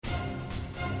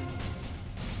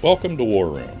Welcome to War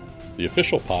Room, the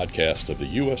official podcast of the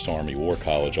U.S. Army War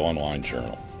College online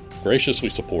journal, graciously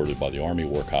supported by the Army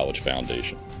War College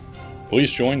Foundation.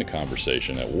 Please join the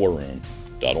conversation at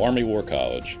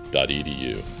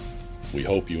warroom.armywarcollege.edu. We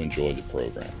hope you enjoy the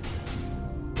program.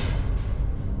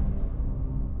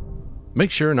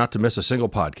 Make sure not to miss a single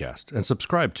podcast and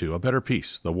subscribe to A Better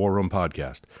Peace, the War Room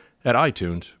podcast, at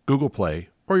iTunes, Google Play,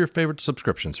 or your favorite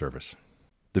subscription service.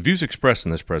 The views expressed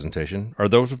in this presentation are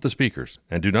those of the speakers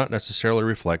and do not necessarily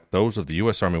reflect those of the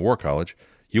U.S. Army War College,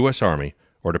 U.S. Army,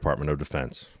 or Department of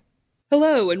Defense.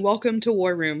 Hello and welcome to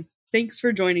War Room. Thanks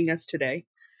for joining us today.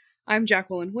 I'm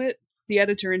Jacqueline Whitt, the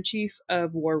Editor-in-Chief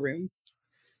of War Room.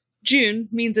 June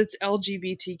means it's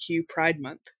LGBTQ Pride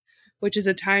Month, which is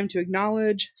a time to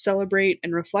acknowledge, celebrate,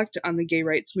 and reflect on the gay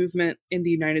rights movement in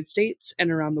the United States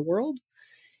and around the world,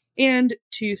 and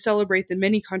to celebrate the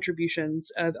many contributions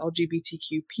of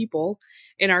LGBTQ people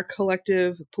in our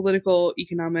collective political,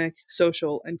 economic,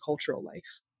 social, and cultural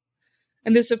life.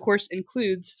 And this, of course,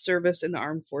 includes service in the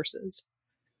armed forces.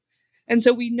 And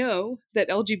so we know that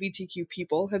LGBTQ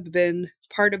people have been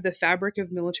part of the fabric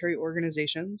of military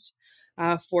organizations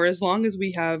for as long as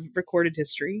we have recorded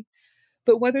history.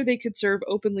 But whether they could serve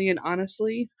openly and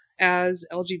honestly as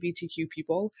LGBTQ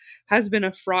people has been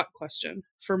a fraught question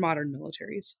for modern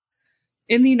militaries.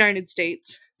 In the United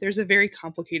States, there's a very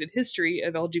complicated history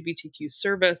of LGBTQ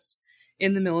service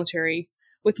in the military,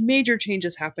 with major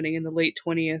changes happening in the late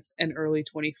 20th and early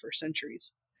 21st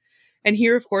centuries. And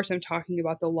here, of course, I'm talking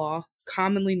about the law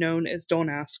commonly known as Don't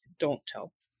Ask, Don't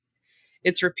Tell.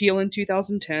 Its repeal in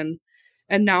 2010,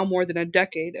 and now more than a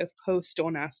decade of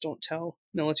post-Don't Ask, Don't Tell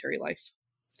military life.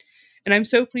 And I'm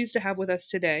so pleased to have with us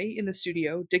today in the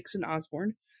studio Dixon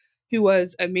Osburn, who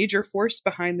was a major force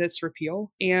behind this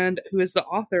repeal and who is the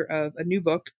author of a new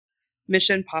book,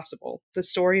 Mission Possible, the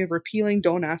story of repealing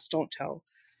Don't Ask, Don't Tell.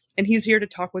 And he's here to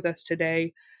talk with us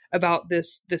today about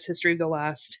this history of the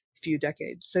last few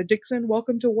decades. So Dixon,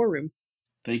 welcome to War Room.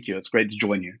 Thank you. It's great to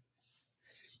join you.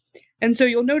 And so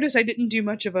you'll notice I didn't do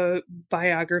much of a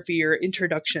biography or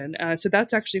introduction. So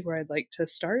that's actually where I'd like to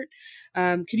start.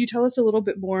 Could you tell us a little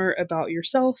bit more about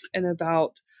yourself and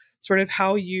about sort of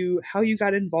how you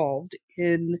got involved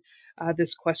in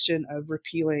this question of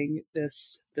repealing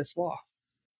this law?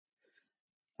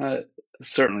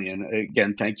 Certainly. And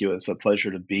again, thank you. It's a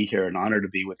pleasure to be here, an honor to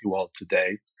be with you all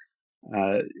today.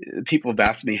 People have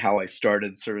asked me how I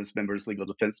started Servicemembers Legal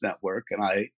Defense Network, and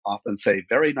I often say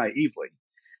very naively,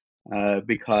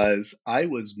 because I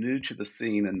was new to the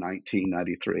scene in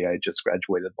 1993. I just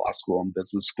graduated law school and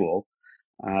business school,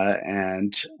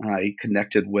 and I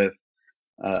connected with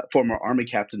former Army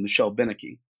Captain Michelle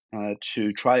Benecke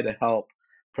to try to help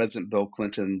President Bill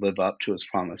Clinton live up to his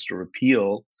promise to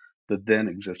repeal the then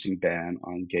existing ban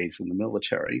on gays in the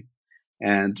military.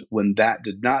 And when that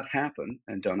did not happen,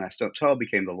 and Don't Ask, Don't Tell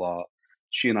became the law,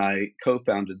 she and I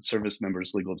co-founded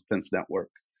Servicemembers Legal Defense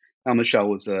Network. Now, Michelle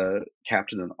was a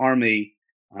captain in the Army.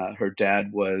 Her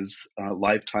dad was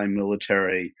lifetime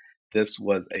military. This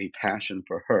was a passion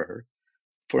for her.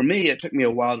 For me, it took me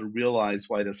a while to realize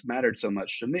why this mattered so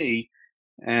much to me.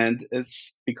 And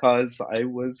it's because I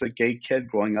was a gay kid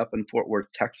growing up in Fort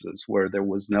Worth, Texas, where there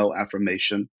was no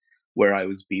affirmation, where I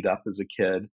was beat up as a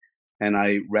kid. And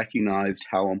I recognized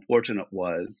how important it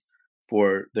was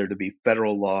for there to be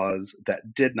federal laws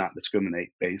that did not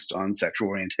discriminate based on sexual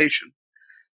orientation.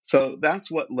 So that's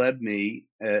what led me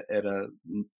at a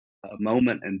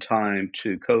moment in time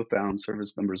to co-found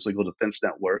Servicemembers Legal Defense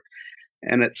Network.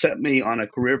 And it set me on a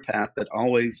career path that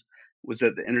always was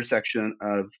at the intersection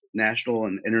of national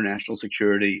and international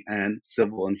security and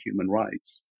civil and human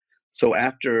rights. So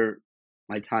after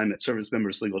my time at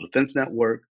Servicemembers Legal Defense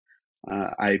Network,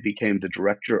 I became the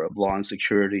Director of Law and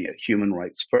Security at Human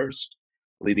Rights First,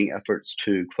 leading efforts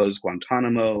to close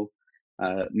Guantanamo,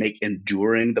 make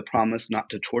enduring the promise not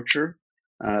to torture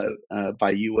by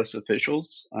U.S.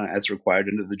 officials as required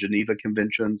under the Geneva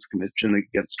Conventions, Convention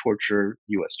Against Torture,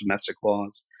 U.S. domestic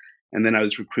laws. And then I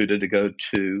was recruited to go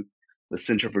to the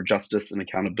Center for Justice and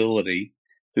Accountability,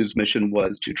 whose mission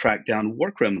was to track down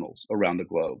war criminals around the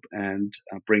globe and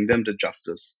bring them to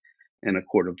justice in a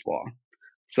court of law.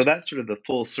 So that's sort of the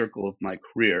full circle of my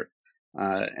career.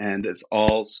 And it's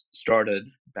all started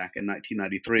back in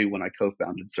 1993 when I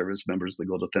co-founded Servicemembers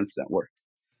Legal Defense Network.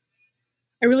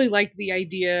 I really like the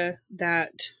idea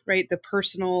that, right, the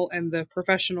personal and the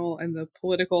professional and the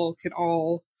political can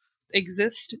all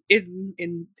exist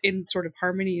in sort of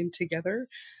harmony and together.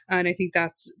 And I think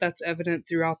that's evident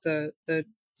throughout the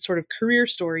sort of career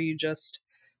story you just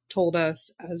told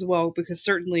us as well, because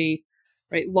certainly,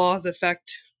 right, laws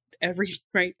affect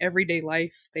everyday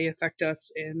life. They affect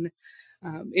us in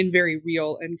very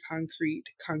real and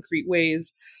concrete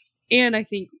ways. And I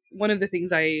think one of the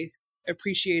things I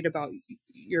appreciate about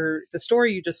the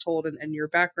story you just told and your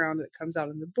background that comes out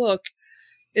in the book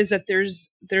is that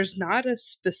there's not a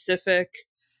specific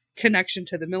connection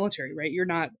to the military, right? You're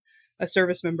not a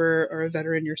service member or a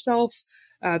veteran yourself.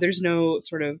 There's no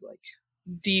sort of like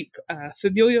deep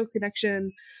familial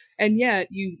connection, and yet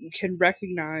you can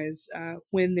recognize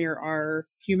when there are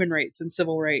human rights and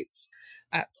civil rights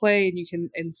at play, and you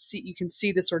can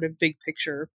see the sort of big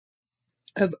picture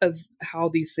of how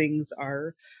these things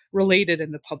are related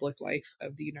in the public life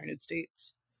of the United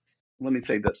States. Let me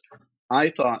say this. I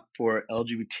thought for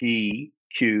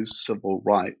LGBTQ civil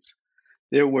rights,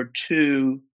 there were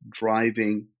two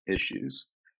driving issues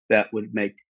that would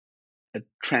make a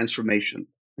transformation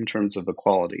in terms of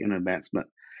equality and advancement.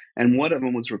 And one of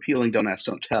them was repealing Don't Ask,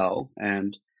 Don't Tell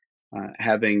and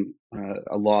having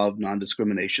a law of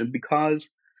non-discrimination,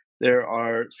 because there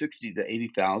are 60 to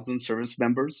 80,000 service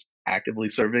members actively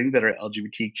serving that are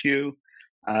LGBTQ.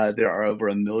 There are over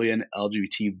 1 million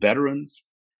LGBT veterans.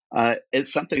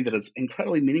 It's something that is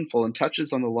incredibly meaningful and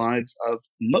touches on the lives of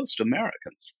most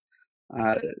Americans.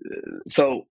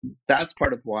 So that's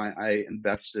part of why I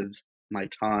invested my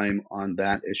time on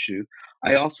that issue.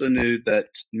 I also knew that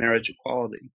marriage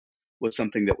equality was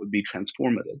something that would be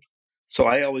transformative. So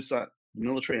I always thought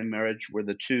military and marriage were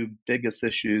the two biggest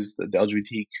issues that the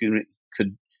LGBT community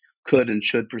could and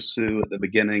should pursue at the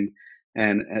beginning.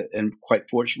 And quite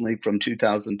fortunately, from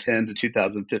 2010 to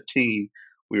 2015,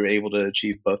 we were able to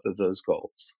achieve both of those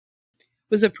goals.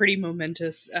 It was a pretty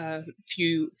momentous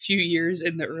few years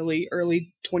in the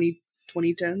early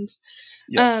 2010s.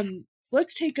 Yes.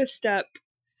 Let's take a step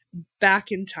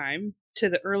back in time to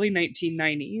the early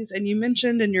 1990s, and you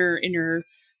mentioned in your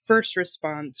first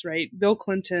response, right, Bill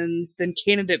Clinton, then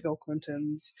candidate Bill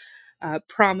Clinton's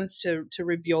promise to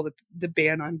repeal the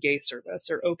ban on gay service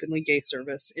or openly gay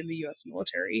service in the U.S.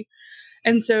 military.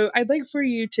 And so I'd like for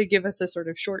you to give us a sort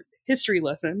of short history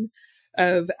lesson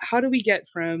of how do we get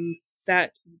from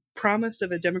that promise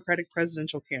of a Democratic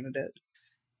presidential candidate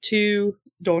to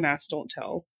Don't Ask, Don't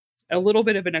Tell. A little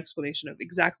bit of an explanation of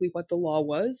exactly what the law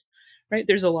was, right?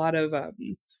 There's a lot of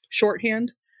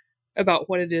shorthand about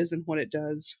what it is and what it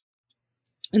does.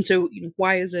 And so,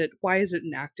 why is it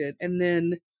enacted? And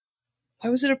then why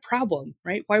was it a problem,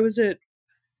 right? Why was it,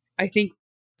 I think,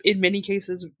 in many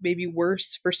cases, maybe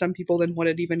worse for some people than what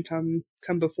had even come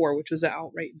before, which was an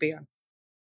outright ban?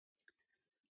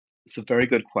 It's a very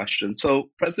good question. So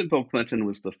President Bill Clinton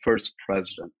was the first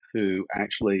president who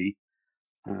actually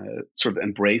sort of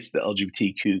embraced the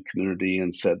LGBTQ community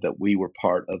and said that we were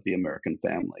part of the American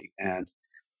family. And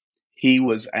he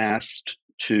was asked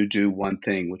to do one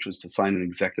thing, which was to sign an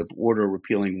executive order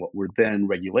repealing what were then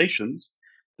regulations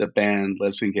that banned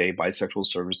lesbian, gay, bisexual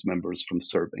service members from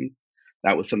serving.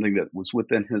 That was something that was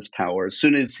within his power. As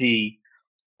soon as he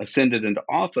ascended into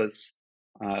office,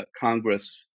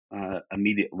 Congress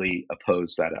immediately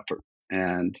opposed that effort.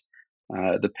 And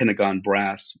the Pentagon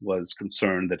brass was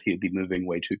concerned that he'd be moving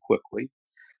way too quickly.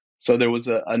 So there was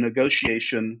a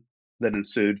negotiation that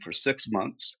ensued for 6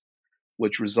 months,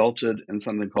 which resulted in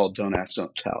something called Don't Ask,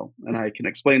 Don't Tell. And I can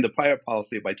explain the prior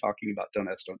policy by talking about Don't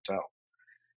Ask, Don't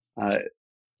Tell.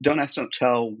 Don't Ask, Don't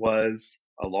Tell was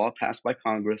a law passed by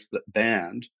Congress that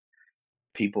banned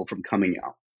people from coming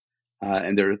out.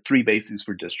 And there are three bases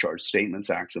for discharge: statements,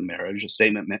 acts, and marriage. A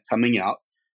statement meant coming out,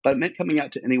 but it meant coming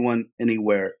out to anyone,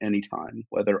 anywhere, anytime,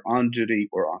 whether on duty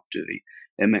or off duty.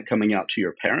 It meant coming out to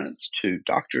your parents, to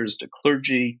doctors, to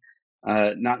clergy,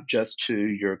 not just to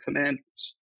your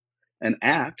commanders. An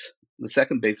act, the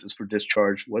second basis for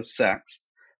discharge, was sex,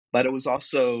 but it was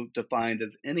also defined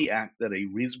as any act that a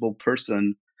reasonable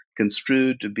person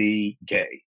construed to be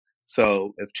gay.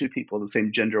 So if two people of the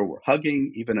same gender were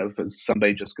hugging, even if it was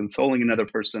somebody just consoling another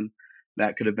person,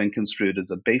 that could have been construed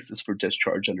as a basis for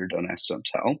discharge under Don't Ask, Don't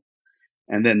Tell.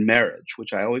 And then marriage,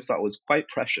 which I always thought was quite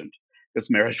prescient, because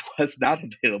marriage was not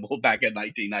available back in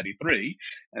 1993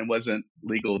 and wasn't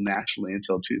legal nationally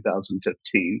until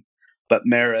 2015. But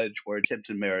marriage or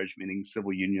attempted marriage, meaning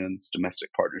civil unions,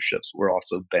 domestic partnerships, were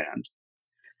also banned.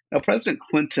 Now, President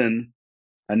Clinton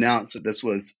announced that this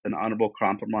was an honorable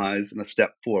compromise and a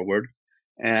step forward.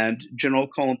 And General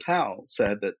Colin Powell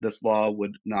said that this law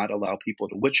would not allow people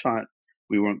to witch hunt.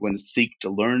 We weren't going to seek to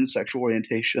learn sexual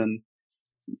orientation.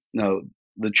 No,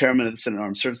 the chairman of the Senate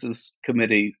Armed Services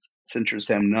Committee, Senator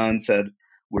Sam Nunn, said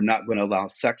we're not going to allow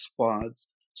sex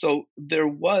squads. So there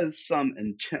was some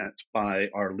intent by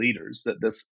our leaders that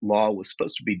this law was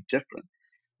supposed to be different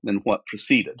than what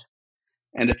preceded.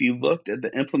 And if you looked at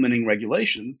the implementing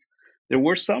regulations, There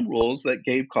were some rules that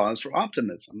gave cause for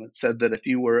optimism. It said that if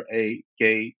you were a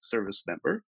gay service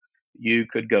member, you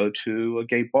could go to a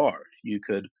gay bar, you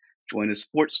could join a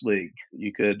sports league,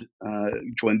 you could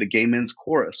join the gay men's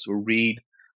chorus or read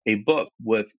a book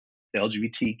with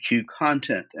LGBTQ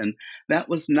content. And that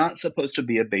was not supposed to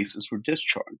be a basis for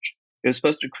discharge. It was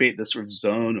supposed to create this sort of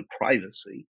zone of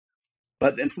privacy.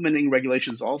 But the implementing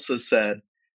regulations also said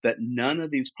that none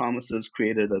of these promises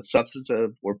created a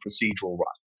substantive or procedural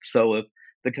right. So if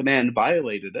the command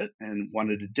violated it and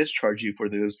wanted to discharge you for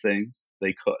those things,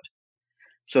 they could.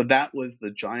 So that was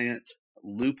the giant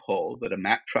loophole that a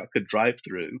Mack truck could drive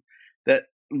through that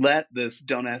let this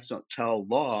don't ask, don't tell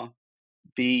law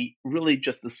be really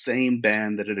just the same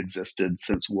ban that had existed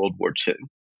since World War II.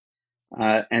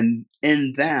 And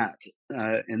in that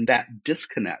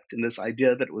disconnect, and this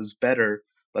idea that it was better,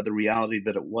 but the reality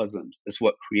that it wasn't, is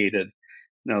what created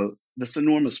this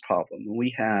enormous problem.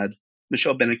 We had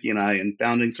Michelle Benecke and I, in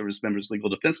founding Servicemembers Legal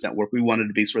Defense Network, we wanted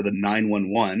to be sort of the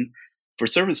 911 for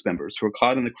service members who were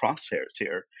caught in the crosshairs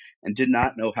here and did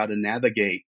not know how to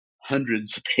navigate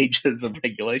hundreds of pages of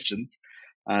regulations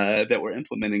that were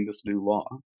implementing this new law.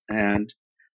 And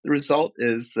the result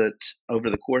is that over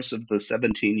the course of the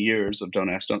 17 years of Don't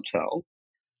Ask, Don't Tell,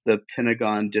 the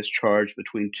Pentagon discharged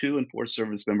between 2 and 4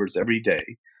 service members every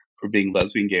day for being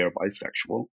lesbian, gay, or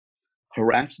bisexual.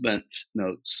 Harassment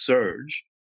surged.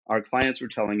 Our clients were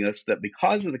telling us that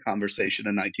because of the conversation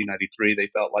in 1993, they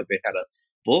felt like they had a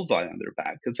bullseye on their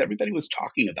back because everybody was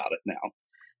talking about it now.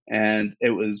 And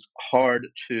it was hard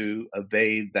to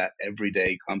evade that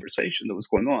everyday conversation that was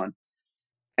going on.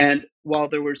 And while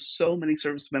there were so many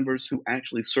service members who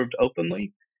actually served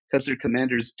openly because their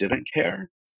commanders didn't care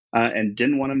and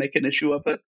didn't want to make an issue of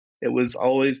it, it was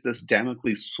always this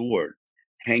Damocles sword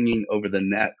hanging over the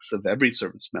necks of every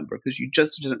service member because you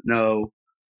just didn't know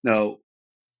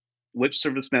which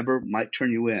service member might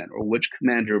turn you in or which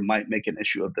commander might make an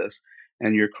issue of this,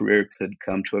 and your career could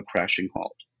come to a crashing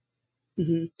halt.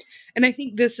 Mm-hmm. And I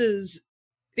think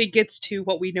it gets to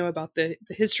what we know about the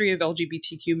history of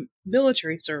LGBTQ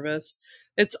military service.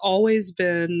 It's always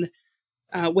been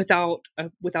without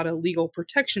a legal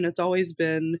protection. It's always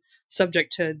been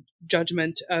subject to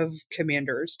judgment of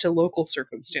commanders, to local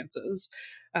circumstances,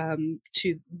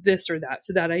 to this or that.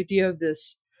 So that idea of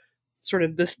this sort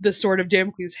of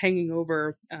Damocles hanging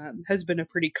over has been a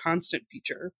pretty constant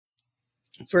feature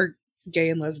for gay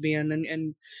and lesbian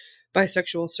and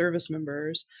bisexual service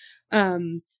members.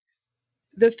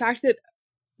 The fact that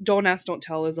Don't Ask, Don't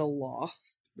Tell is a law,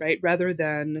 right? Rather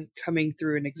than coming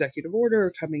through an executive order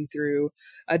or coming through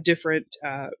a different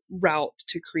route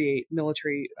to create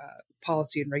military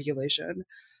policy and regulation,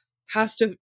 has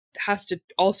to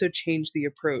also change the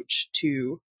approach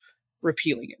to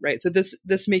repealing it, right? So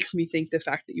this makes me think the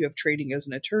fact that you have training as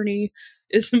an attorney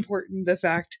is important. The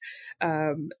fact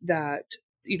that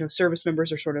service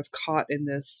members are sort of caught in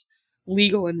this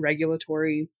legal and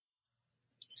regulatory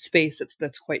space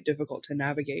that's quite difficult to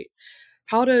navigate.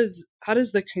 How does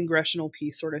the congressional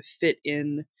piece sort of fit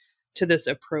in to this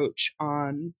approach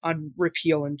on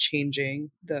repeal and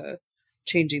changing the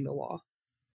law?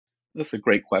 That's a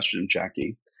great question,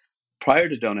 Jackie. Prior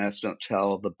to Don't Ask, Don't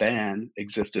Tell, the ban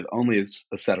existed only as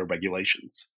a set of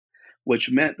regulations,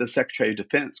 which meant the Secretary of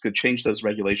Defense could change those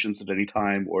regulations at any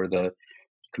time, or the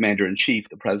Commander-in-Chief,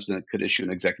 the President, could issue an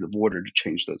executive order to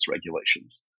change those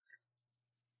regulations.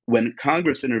 When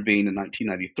Congress intervened in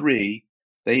 1993,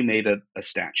 they made a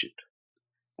statute.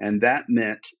 And that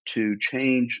meant to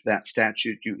change that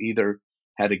statute, you either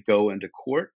had to go into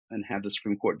court and have the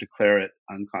Supreme Court declare it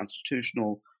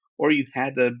unconstitutional, or you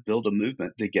had to build a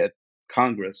movement to get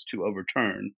Congress to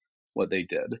overturn what they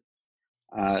did.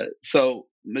 So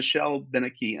Michelle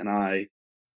Benecke and I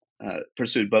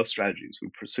pursued both strategies. We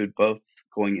pursued both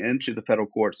going into the federal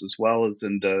courts as well as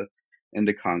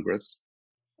into Congress.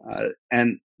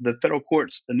 And the federal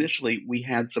courts, initially, we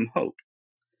had some hope.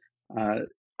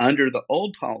 Under the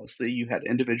old policy, you had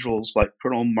individuals like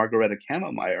Colonel Margaretta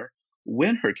Kammermeyer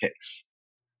win her case.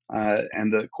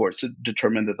 And the courts had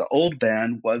determined that the old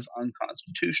ban was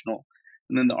unconstitutional.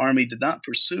 And then the Army did not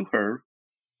pursue her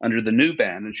under the new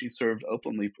ban, and she served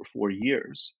openly for 4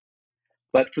 years.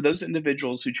 But for those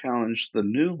individuals who challenged the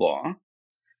new law,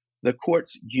 the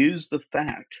courts used the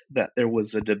fact that there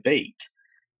was a debate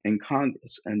in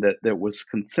Congress and that there was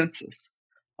consensus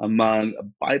among a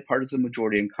bipartisan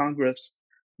majority in Congress,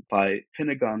 by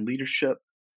Pentagon leadership,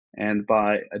 and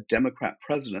by a Democrat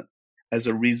president as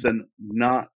a reason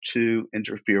not to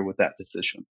interfere with that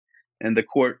decision. And the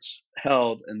courts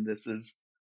held, and this is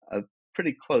a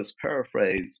pretty close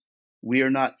paraphrase, we are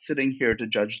not sitting here to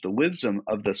judge the wisdom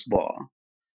of this law,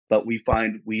 but we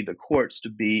find the courts to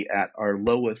be at our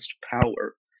lowest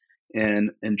power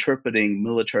in interpreting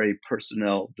military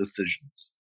personnel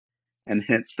decisions. And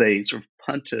hence they sort of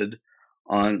punted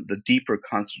on the deeper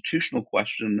constitutional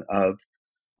question of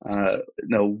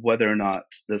whether or not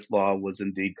this law was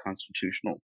indeed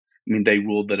constitutional. I mean, they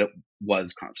ruled that it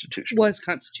was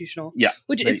constitutional. Yeah.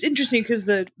 Which it's interesting because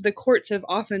the courts have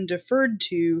often deferred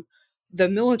to the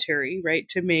military, right,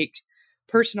 to make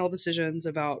personnel decisions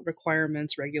about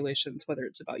requirements, regulations, whether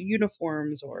it's about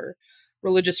uniforms or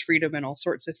religious freedom and all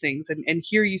sorts of things. And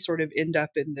here you sort of end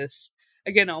up in this,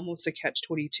 again, almost a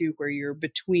catch-22 where you're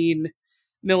between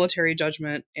military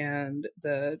judgment and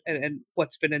and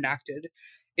what's been enacted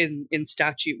in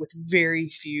statute, with very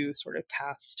few sort of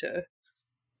paths to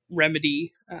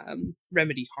remedy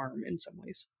harm in some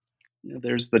ways.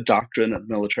 There's the doctrine of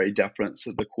military deference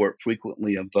that the court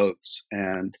frequently invokes,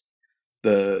 and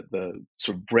the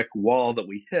sort of brick wall that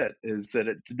we hit is that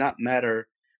it did not matter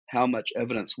how much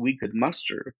evidence we could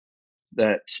muster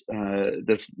that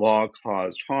this law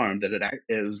caused harm, that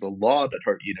it was the law that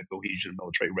hurt unit cohesion and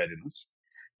military readiness.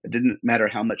 It didn't matter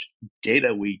how much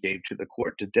data we gave to the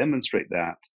court to demonstrate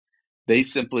that. They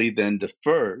simply then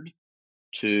deferred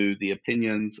to the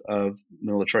opinions of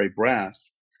military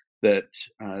brass that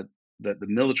the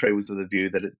military was of the view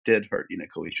that it did hurt unit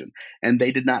cohesion, and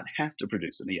they did not have to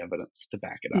produce any evidence to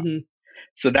back it up. Mm-hmm.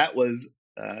 So that was,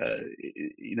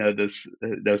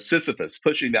 this Sisyphus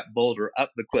pushing that boulder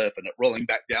up the cliff and it rolling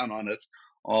back down on us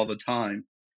all the time.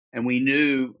 And we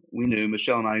knew,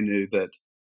 Michelle and I knew that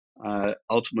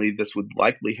ultimately this would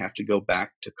likely have to go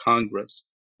back to Congress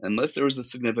unless there was a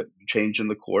significant change in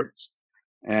the courts.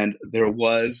 And there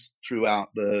was, throughout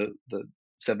the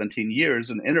 17 years,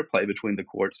 an interplay between the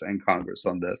courts and Congress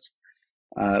on this.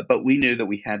 But we knew that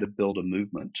we had to build a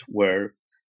movement where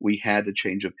we had to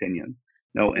change opinion.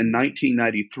 Now, in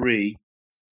 1993,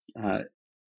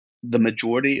 the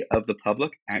majority of the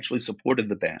public actually supported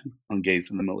the ban on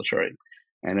gays in the military.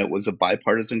 And it was a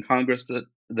bipartisan Congress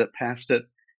that passed it.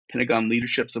 Pentagon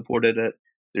leadership supported it.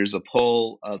 There's a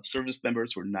poll of service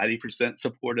members where 90%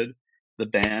 supported the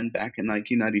ban back in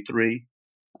 1993.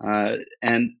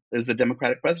 And there's a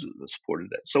Democratic president that supported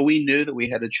it. So we knew that we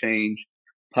had to change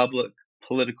public,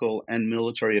 political, and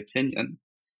military opinion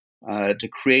to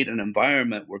create an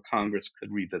environment where Congress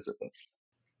could revisit this.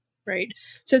 Right.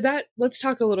 So let's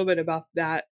talk a little bit about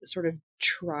that sort of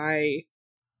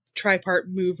tripart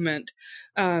movement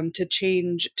to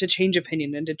change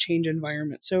opinion and to change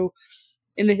environment. So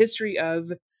in the history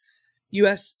of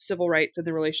U.S. civil rights and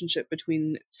the relationship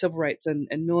between civil rights and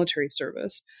military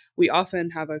service, we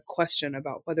often have a question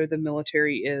about whether the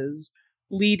military is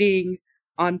leading,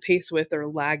 on pace with, or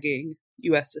lagging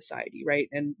U.S. society, right?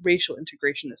 And racial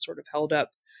integration is sort of held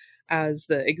up as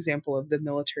the example of the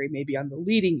military maybe on the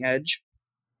leading edge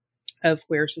of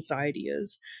where society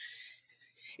is.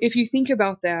 If you think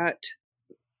about that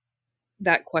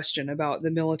question about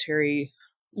the military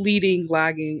leading,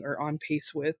 lagging, or on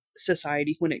pace with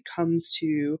society when it comes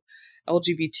to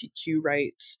LGBTQ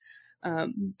rights,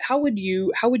 how would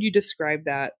you describe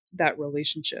that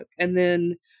relationship? And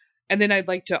then I'd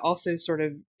like to also sort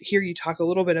of hear you talk a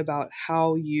little bit about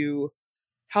how you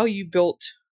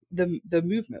built the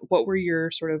movement. What were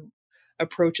your sort of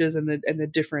approaches and the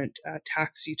different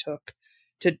tacks you took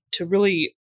to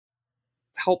really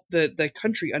help the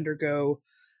country undergo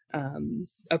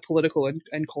a political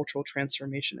and cultural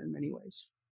transformation in many ways?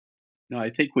 No, I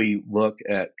think we look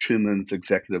at Truman's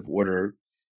executive order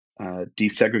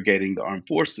desegregating the armed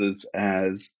forces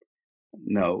as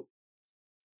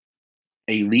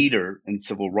a leader in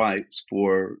civil rights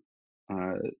for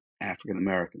African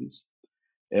Americans.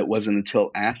 It wasn't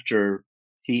until after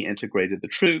he integrated the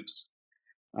troops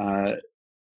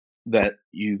that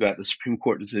you got the Supreme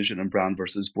Court decision in Brown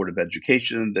versus Board of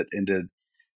Education that ended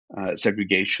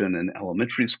segregation in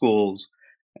elementary schools,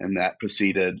 and that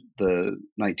preceded the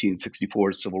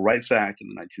 1964 Civil Rights Act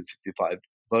and the 1965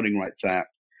 Voting Rights Act.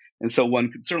 And so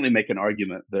one could certainly make an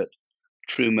argument that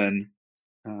Truman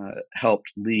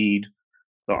helped lead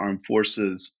the armed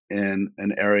forces in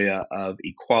an area of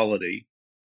equality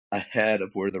ahead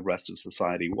of where the rest of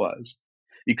society was.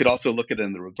 You could also look at it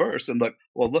in the reverse and look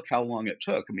how long it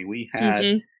took. I mean, we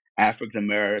had African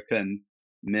American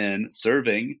men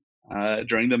serving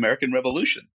during the American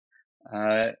Revolution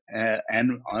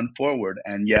and on forward,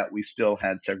 and yet we still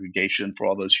had segregation for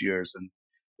all those years. And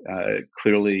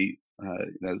clearly,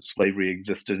 slavery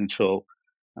existed until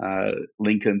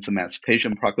Lincoln's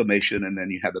Emancipation Proclamation, and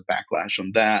then you had the backlash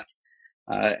on that.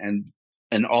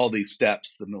 And all these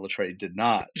steps the military did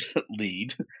not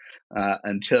lead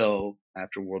until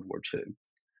after World War II.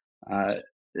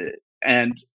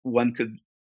 And one could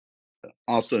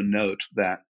also note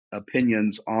that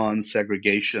opinions on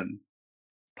segregation,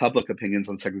 public opinions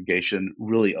on segregation,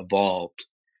 really evolved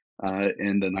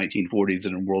in the 1940s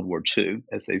and in World War II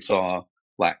as they saw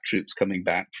Black troops coming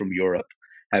back from Europe,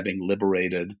 having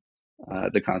liberated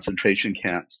the concentration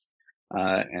camps,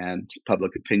 and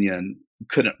public opinion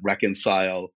couldn't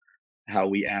reconcile how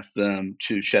we asked them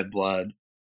to shed blood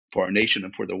for our nation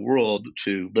and for the world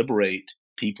to liberate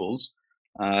peoples,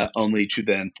 only to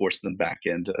then force them back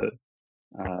into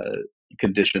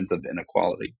conditions of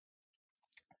inequality.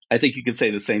 I think you could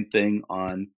say the same thing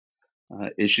on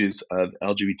issues of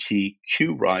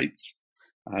LGBTQ rights.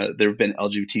 There have been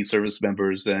LGBT service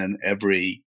members in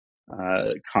every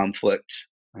conflict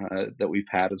that we've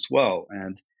had as well.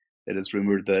 And it is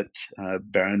rumored that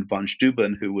Baron von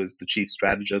Steuben, who was the chief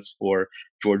strategist for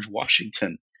George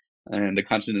Washington and the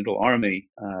Continental Army,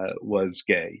 was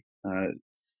gay.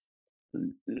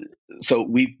 So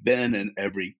we've been in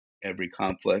every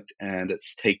conflict, and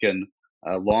it's taken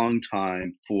a long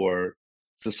time for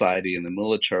society and the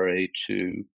military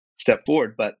to step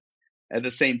forward. But at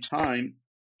the same time,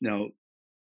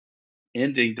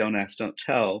 ending Don't Ask, Don't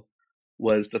Tell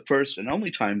was the first and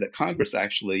only time that Congress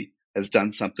actually has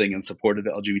done something in support of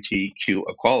LGBTQ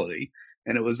equality,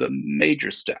 and it was a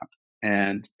major step.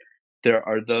 And there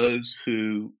are those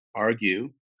who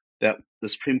argue that the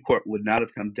Supreme Court would not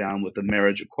have come down with the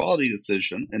marriage equality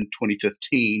decision in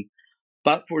 2015,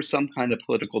 but for some kind of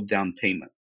political down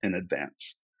payment in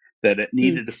advance, that it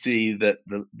needed to see that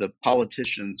the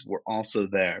politicians were also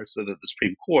there so that the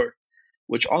Supreme Court,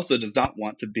 which also does not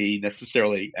want to be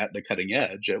necessarily at the cutting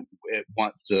edge, it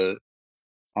wants to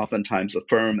oftentimes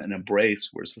affirm and embrace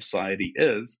where society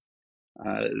is,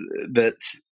 that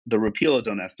the repeal of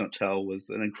Don't Ask, Don't Tell was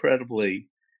an incredibly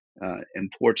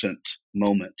important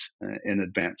moment in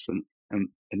advancement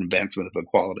of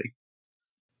equality.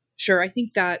 Sure, I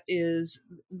think that is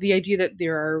the idea that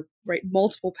there are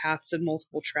multiple paths and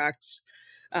multiple tracks,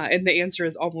 and the answer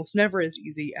is almost never as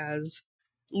easy as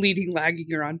leading,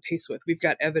 lagging, or on pace with. We've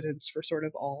got evidence for sort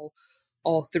of all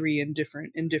three in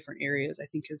different areas. I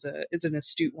think is an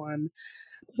astute one.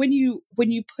 When you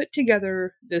put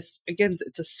together this, again,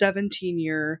 it's a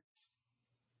 17-year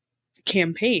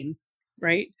campaign,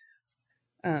 right?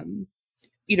 The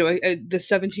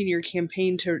 17-year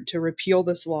campaign to repeal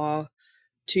this law,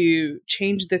 to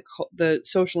change the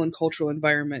social and cultural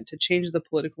environment, to change the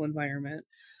political environment.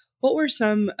 What were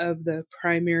some of the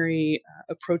primary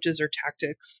approaches or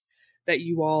tactics that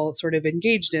you all sort of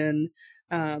engaged in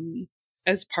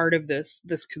as part of this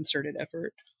concerted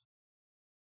effort?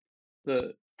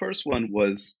 The first one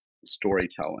was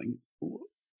storytelling.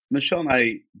 Michelle and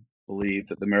I believe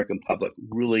that the American public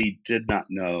really did not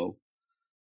know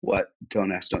what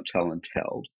Don't Ask, Don't Tell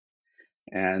entailed,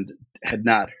 and had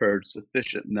not heard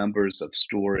sufficient numbers of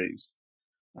stories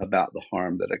about the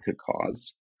harm that it could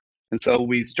cause. And so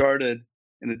we started,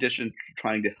 in addition to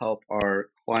trying to help our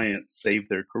clients save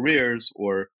their careers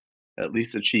or at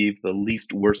least achieve the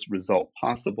least worst result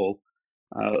possible,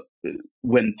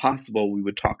 when possible, we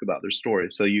would talk about their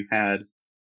stories. So you had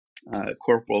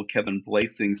Corporal Kevin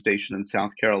Blasing stationed in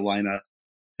South Carolina,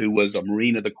 who was a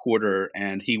Marine of the Quarter,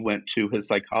 and he went to his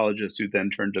psychologist, who then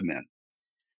turned him in.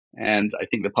 And I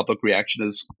think the public reaction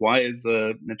is, why is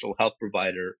a mental health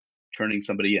provider turning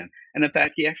somebody in? And in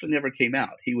fact, he actually never came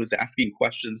out. He was asking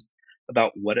questions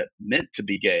about what it meant to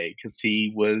be gay, because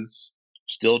he was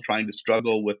still trying to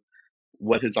struggle with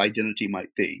what his identity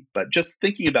might be. But just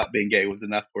thinking about being gay was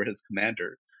enough for his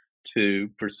commander to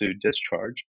pursue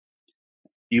discharge.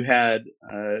 You had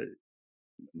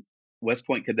West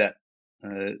Point cadet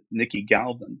Nikki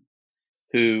Galvin,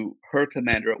 who her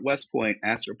commander at West Point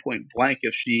asked her point blank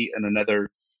if she and another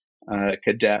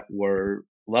cadet were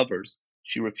lovers.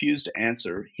 She refused to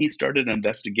answer. He started an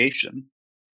investigation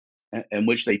in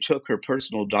which they took her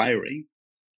personal diary.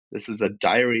 This is a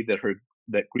diary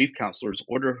that grief counselors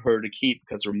ordered her to keep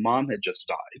because her mom had just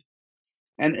died.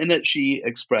 And in it, she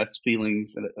expressed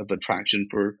feelings of attraction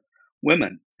for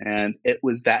women. And it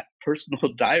was that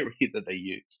personal diary that they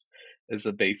used as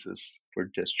a basis for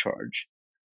discharge.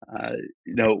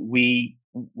 We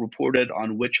reported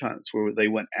on witch hunts where they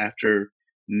went after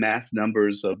mass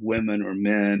numbers of women or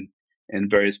men in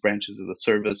various branches of the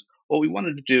service. What we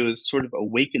wanted to do is sort of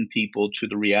awaken people to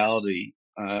the reality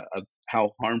of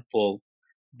how harmful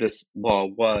this law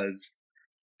was,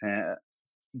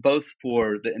 both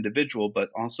for the individual, but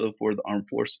also for the armed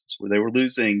forces, where they were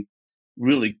losing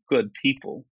really good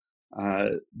people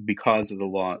because of the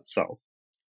law itself.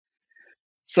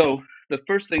 So the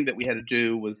first thing that we had to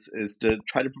do is to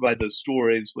try to provide those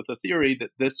stories with a theory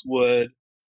that this would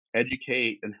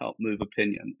educate and help move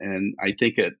opinion. And I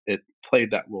think it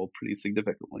played that role pretty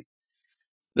significantly.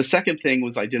 The second thing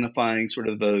was identifying sort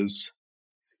of those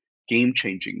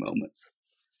game-changing moments.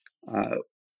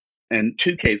 And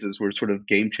two cases were sort of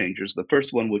game changers. The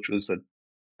first one, which was a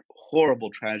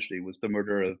horrible tragedy, was the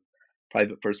murder of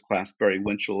Private First Class Barry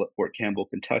Winchell at Fort Campbell,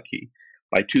 Kentucky,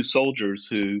 by two soldiers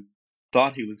who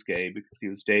thought he was gay because he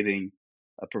was dating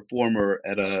a performer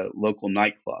at a local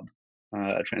nightclub,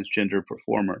 a transgender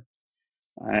performer.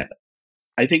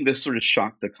 I think this sort of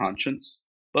shocked the conscience,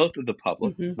 both of the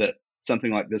public, that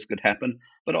something like this could happen,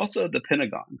 but also the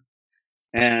Pentagon.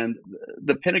 And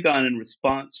the Pentagon, in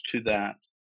response to that,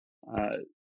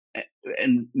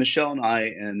 and Michelle and I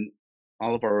and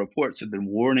all of our reports have been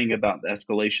warning about the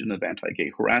escalation of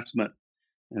anti-gay harassment,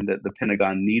 and that the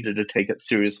Pentagon needed to take it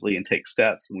seriously and take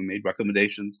steps, and we made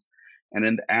recommendations. And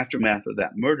in the aftermath of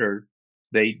that murder,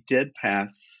 they did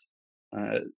pass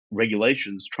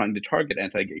regulations trying to target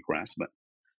anti-gay harassment.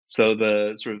 So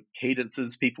the sort of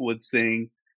cadences people would sing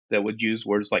that would use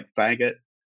words like faggot,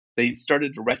 they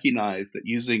started to recognize that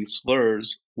using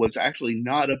slurs was actually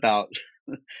not about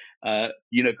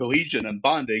cohesion and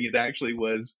bonding. It actually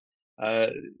was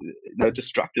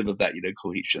destructive of that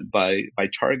cohesion by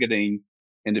targeting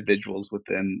individuals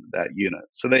within that unit.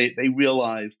 So they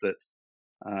realized that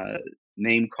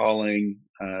name calling,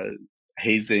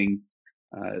 hazing,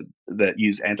 that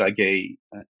use anti-gay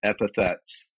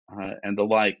epithets and the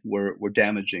like were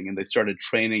damaging, and they started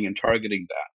training and targeting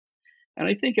that. And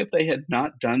I think if they had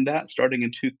not done that starting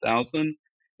in 2000,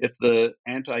 if the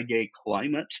anti-gay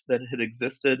climate that had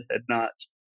existed had not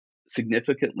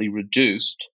significantly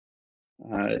reduced,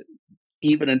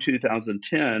 even in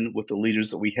 2010, with the leaders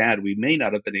that we had, we may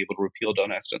not have been able to repeal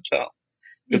Don't Ask, Don't Tell.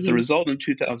 Because the result in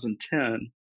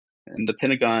 2010, and the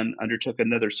Pentagon undertook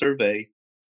another survey,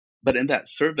 but in that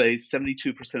survey,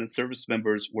 72% of service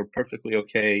members were perfectly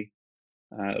okay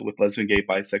with lesbian, gay,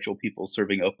 bisexual people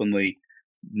serving openly.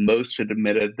 Most had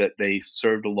admitted that they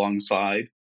served alongside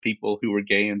people who were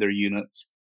gay in their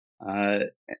units.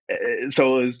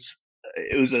 So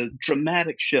it was a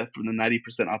dramatic shift from the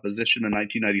 90% opposition in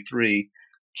 1993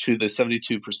 to the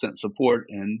 72% support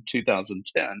in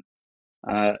 2010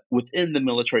 within the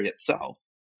military itself.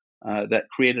 That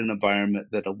created an environment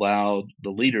that allowed the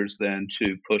leaders then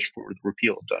to push for the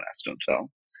repeal of Don't Ask, Don't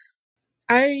Tell.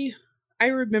 I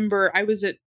remember I was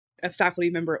a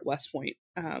faculty member at West Point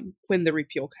when the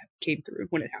repeal came through,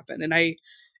 when it happened, and I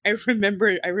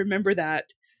remember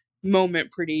that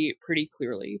moment pretty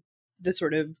clearly. The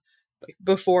sort of like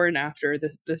before and after,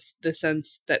 the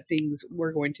sense that things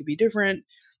were going to be different,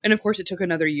 and of course it took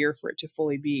another year for it to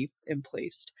fully be in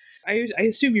place. I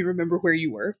assume you remember where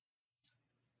you were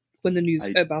when the news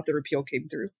about the repeal came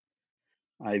through.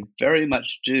 I very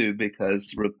much do,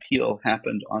 because repeal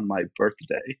happened on my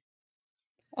birthday.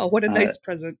 Oh, what a nice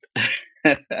present.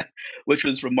 Which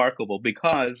was remarkable,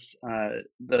 because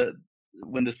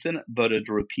when the Senate voted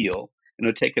to repeal, and it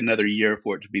would take another year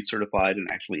for it to be certified and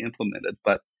actually implemented,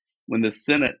 but when the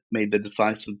Senate made the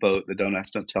decisive vote that Don't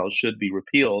Ask, Don't Tell should be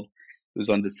repealed, it was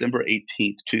on December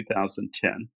 18th,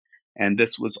 2010. And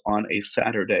this was on a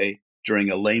Saturday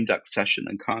during a lame duck session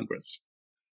in Congress.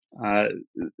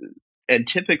 And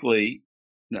typically,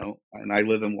 and I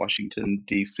live in Washington,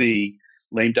 D.C.,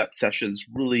 lame duck sessions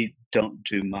really don't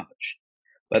do much.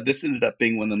 But this ended up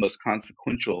being one of the most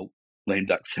consequential lame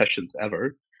duck sessions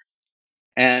ever.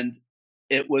 And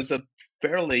it was a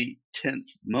fairly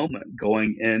tense moment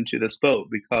going into this vote,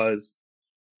 because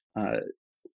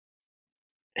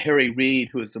Harry Reid,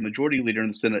 who is the majority leader in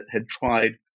the Senate, had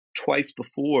tried twice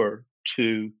before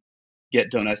to get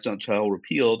Don't Ask, Don't Tell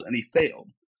repealed, and he failed,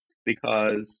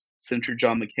 because Senator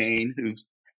John McCain, who's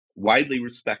widely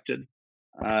respected,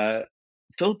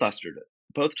 filibustered it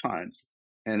both times.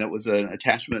 And it was an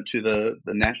attachment to the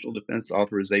National Defense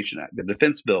Authorization Act, the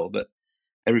defense bill that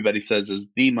everybody says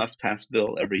is the must-pass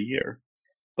bill every year.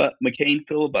 But McCain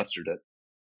filibustered it,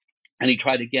 and he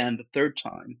tried again the third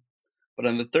time. But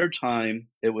on the third time,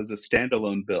 it was a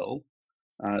standalone bill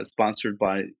sponsored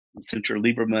by Senator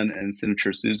Lieberman and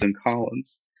Senator Susan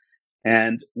Collins.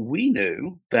 And we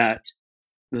knew that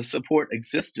the support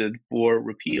existed for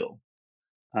repeal.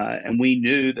 And we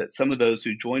knew that some of those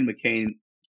who joined McCain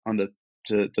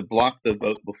to block the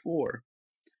vote before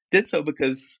did so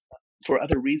because for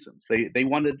other reasons. They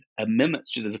wanted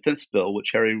amendments to the defense bill,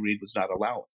 which Harry Reid was not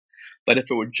allowing. But if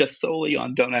it were just solely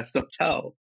on Don't Ask, Don't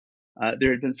Tell,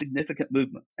 there had been significant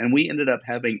movement. And we ended up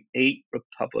having 8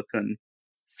 Republican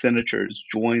senators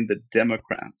join the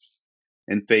Democrats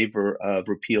in favor of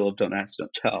repeal of Don't Ask,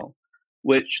 Don't Tell,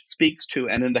 which speaks to,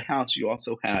 and in the House, you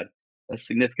also had a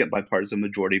significant bipartisan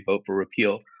majority vote for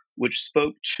repeal, which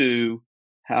spoke to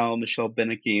how Michelle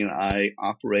Benecke and I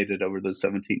operated over those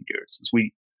 17 years. As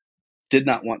we did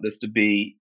not want this to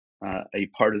be a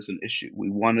partisan issue.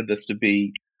 We wanted this to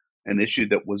be an issue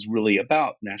that was really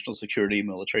about national security and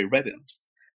military readiness.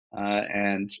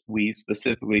 And we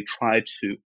specifically tried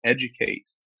to educate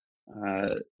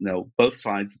both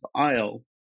sides of the aisle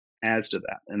as to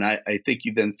that. And I think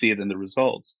you then see it in the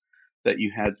results that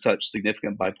you had such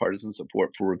significant bipartisan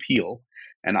support for repeal.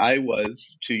 And I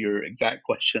was, to your exact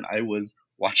question, I was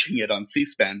watching it on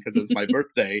C-SPAN because it was my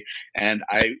birthday, and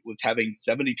I was having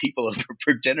 70 people over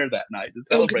for dinner that night to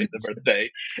celebrate the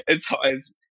birthday. And so I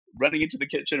was running into the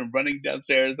kitchen and running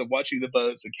downstairs and watching the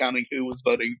votes and counting who was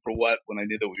voting for what when I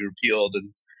knew that we repealed.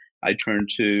 And I turned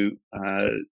to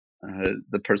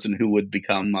the person who would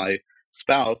become my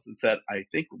spouse and said, I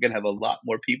think we're going to have a lot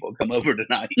more people come over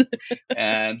tonight.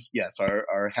 And yes,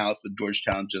 our house in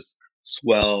Georgetown just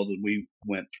swelled, and we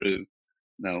went through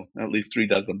at least 3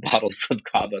 dozen bottles of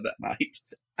cava that night.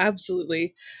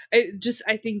 Absolutely.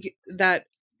 I think that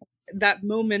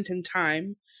moment in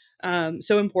time,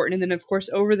 so important. And then of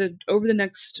course, over the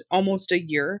next almost a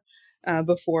year,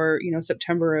 before,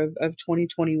 September of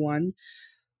 2021,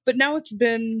 but now it's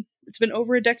been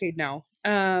over a decade now.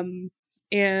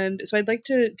 And so I'd like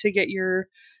to get your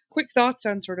quick thoughts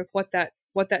on sort of what that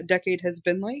decade has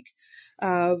been like,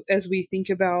 as we think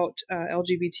about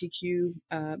LGBTQ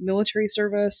military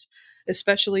service,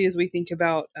 especially as we think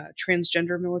about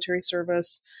transgender military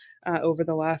service over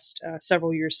the last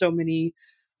several years. So many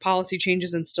policy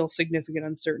changes and still significant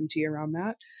uncertainty around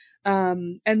that.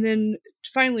 And then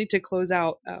finally, to close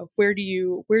out, where do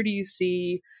you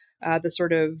see the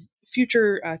sort of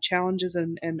future challenges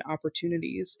and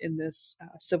opportunities in this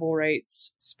civil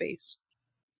rights space?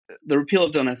 The repeal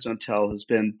of Don't Ask, Don't Tell has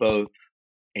been both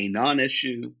a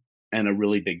non-issue and a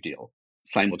really big deal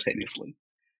simultaneously.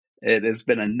 It has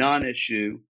been a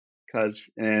non-issue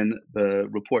because in the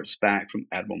reports back from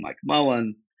Admiral Mike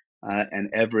Mullen and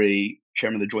every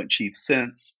chairman of the Joint Chiefs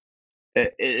since,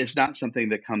 it is not something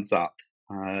that comes up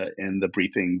in the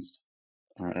briefings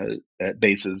at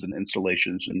bases and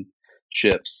installations and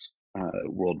ships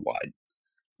worldwide.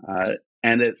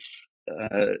 And it's,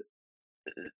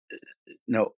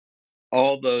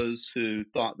 all those who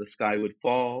thought the sky would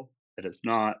fall, it is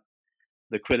not.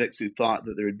 The critics who thought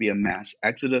that there would be a mass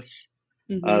exodus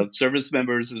of service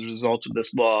members as a result of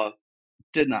this law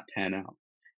did not pan out.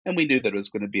 And we knew that it was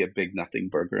going to be a big nothing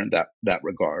burger in that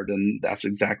regard. And that's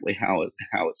exactly how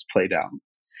it's played out.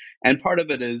 And part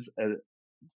of it is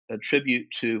a tribute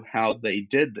to how they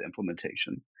did the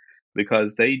implementation,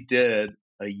 because they did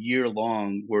a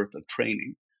year-long worth of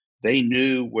training. They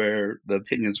knew where the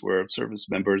opinions were of service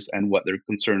members and what their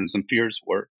concerns and fears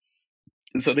were.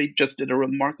 And so they just did a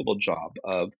remarkable job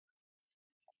of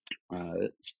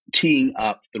teeing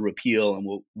up the repeal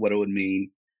and what it would mean.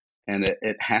 And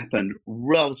it happened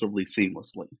relatively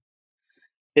seamlessly.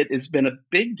 It has been a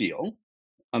big deal,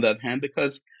 on the other hand,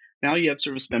 because now you have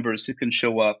service members who can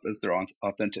show up as their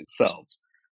authentic selves.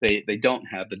 They don't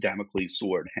have the Damocles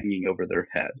sword hanging over their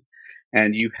head.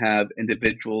 And you have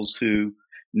individuals who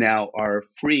now are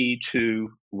free to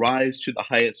rise to the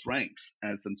highest ranks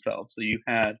as themselves. So you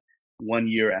had 1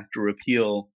 year after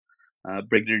repeal,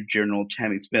 Brigadier General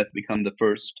Tammy Smith become the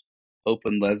first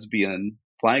open lesbian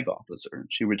flag officer.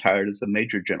 She retired as a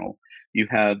major general. You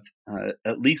have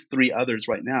at least 3 others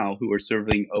right now who are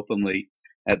serving openly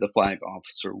at the flag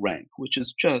officer rank, which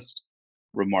is just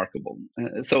remarkable.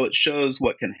 So it shows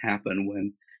what can happen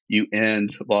when you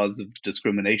end laws of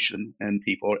discrimination and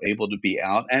people are able to be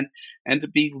out and to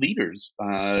be leaders,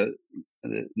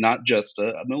 not just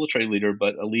a military leader,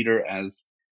 but a leader as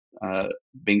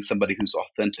being somebody who's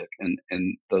authentic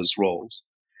in those roles.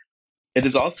 It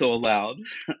has also allowed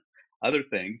other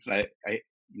things.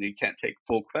 You can't take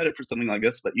full credit for something like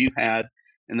this, but you had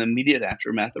in the immediate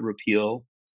aftermath of repeal,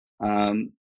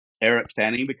 Eric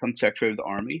Fanning become Secretary of the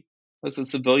Army. That's a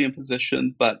civilian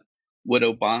position, but would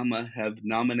Obama have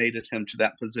nominated him to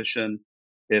that position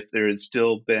if there had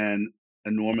still been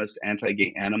enormous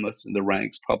anti-gay animus in the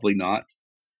ranks? Probably not.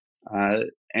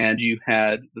 And you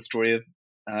had the story of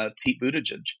Pete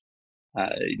Buttigieg,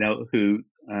 who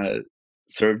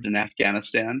served in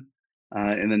Afghanistan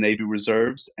in the Navy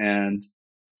Reserves. And,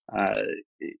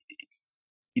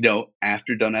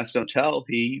 after Don't Ask, Don't Tell,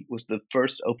 he was the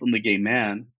first openly gay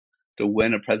man to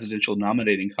win a presidential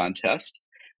nominating contest.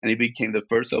 And he became the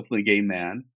first openly gay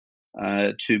man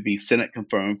to be Senate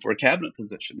confirmed for a cabinet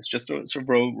position. It's just a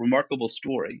remarkable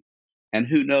story. And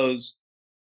who knows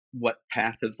what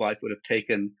path his life would have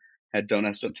taken had Don't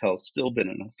Ask, Don't Tell still been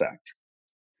in effect.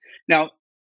 Now,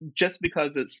 just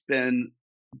because it's been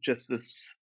just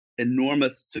this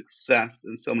enormous success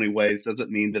in so many ways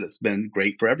doesn't mean that it's been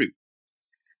great for everyone.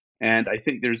 And I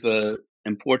think there's a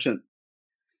important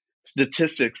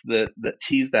statistics that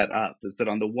tease that up, is that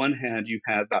on the one hand, you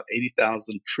have about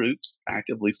 80,000 troops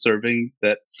actively serving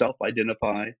that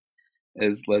self-identify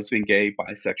as lesbian, gay,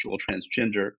 bisexual,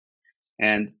 transgender.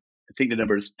 And I think the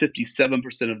number is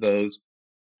 57% of those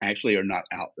actually are not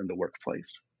out in the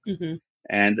workplace. Mm-hmm.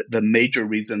 And the major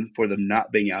reason for them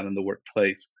not being out in the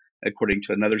workplace, according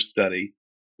to another study,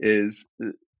 is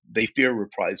they fear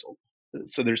reprisal.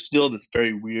 So there's still this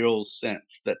very real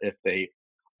sense that if they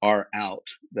are out,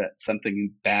 that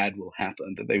something bad will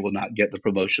happen, that they will not get the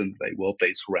promotion, that they will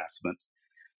face harassment.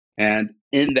 And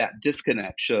in that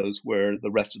disconnect shows where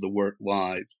the rest of the work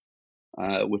lies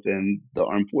within the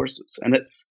armed forces. And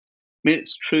it's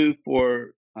true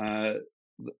for our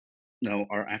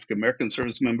African American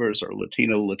service members, our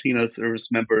Latina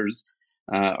service members,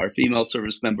 our female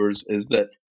service members, is that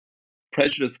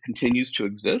prejudice continues to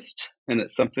exist, and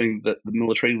it's something that the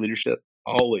military leadership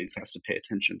always has to pay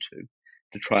attention to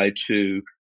try to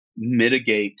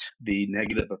mitigate the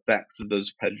negative effects of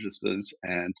those prejudices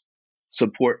and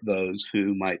support those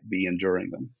who might be enduring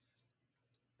them.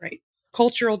 Right.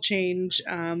 Cultural change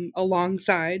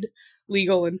alongside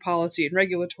legal and policy and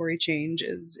regulatory change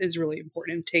is really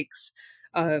important. It takes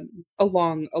a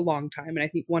long time. And I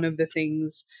think one of the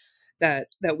things that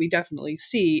we definitely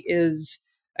see is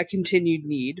a continued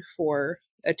need for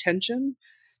attention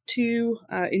to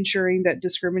ensuring that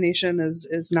discrimination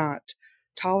is not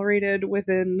tolerated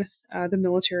within the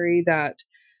military, that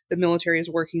the military is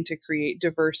working to create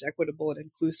diverse, equitable, and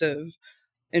inclusive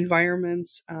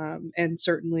environments, and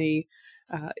certainly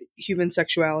human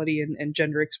sexuality and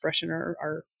gender expression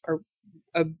are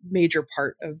a major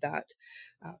part of that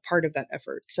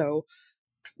effort. So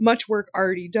much work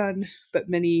already done, but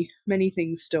many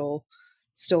things still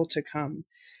to come.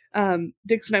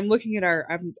 Dixon, I'm looking at our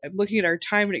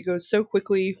time, and it goes so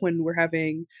quickly when we're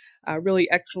having really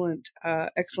excellent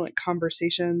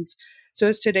conversations. So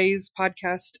as today's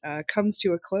podcast comes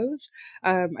to a close,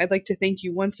 I'd like to thank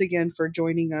you once again for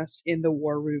joining us in the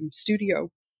War Room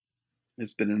studio.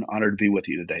 It's been an honor to be with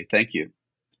you today. Thank you.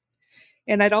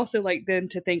 And I'd also like then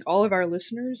to thank all of our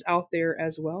listeners out there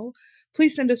as well.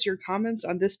 Please send us your comments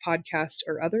on this podcast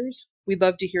or others. We'd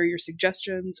love to hear your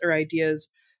suggestions or ideas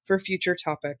for future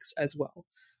topics as well.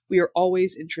 We are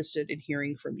always interested in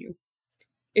hearing from you.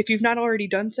 If you've not already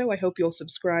done so, I hope you'll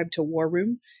subscribe to War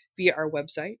Room via our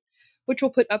website, which will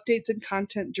put updates and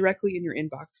content directly in your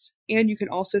inbox. And you can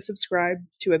also subscribe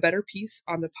to A Better Peace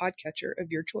on the podcatcher of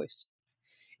your choice.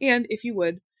 And if you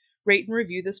would, rate and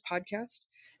review this podcast,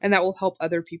 and that will help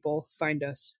other people find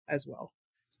us as well.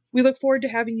 We look forward to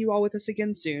having you all with us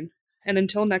again soon. And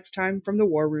until next time from the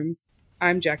War Room,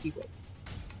 I'm Jackie Whitt.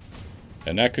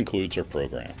 And that concludes our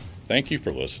program. Thank you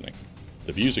for listening.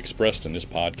 The views expressed in this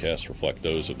podcast reflect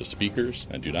those of the speakers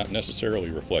and do not necessarily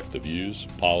reflect the views,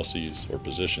 policies, or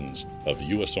positions of the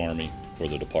U.S. Army or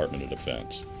the Department of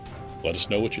Defense. Let us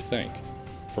know what you think.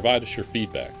 Provide us your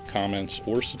feedback, comments,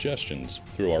 or suggestions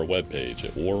through our webpage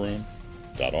at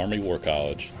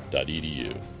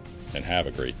warroom.armywarcollege.edu. And have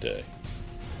a great day.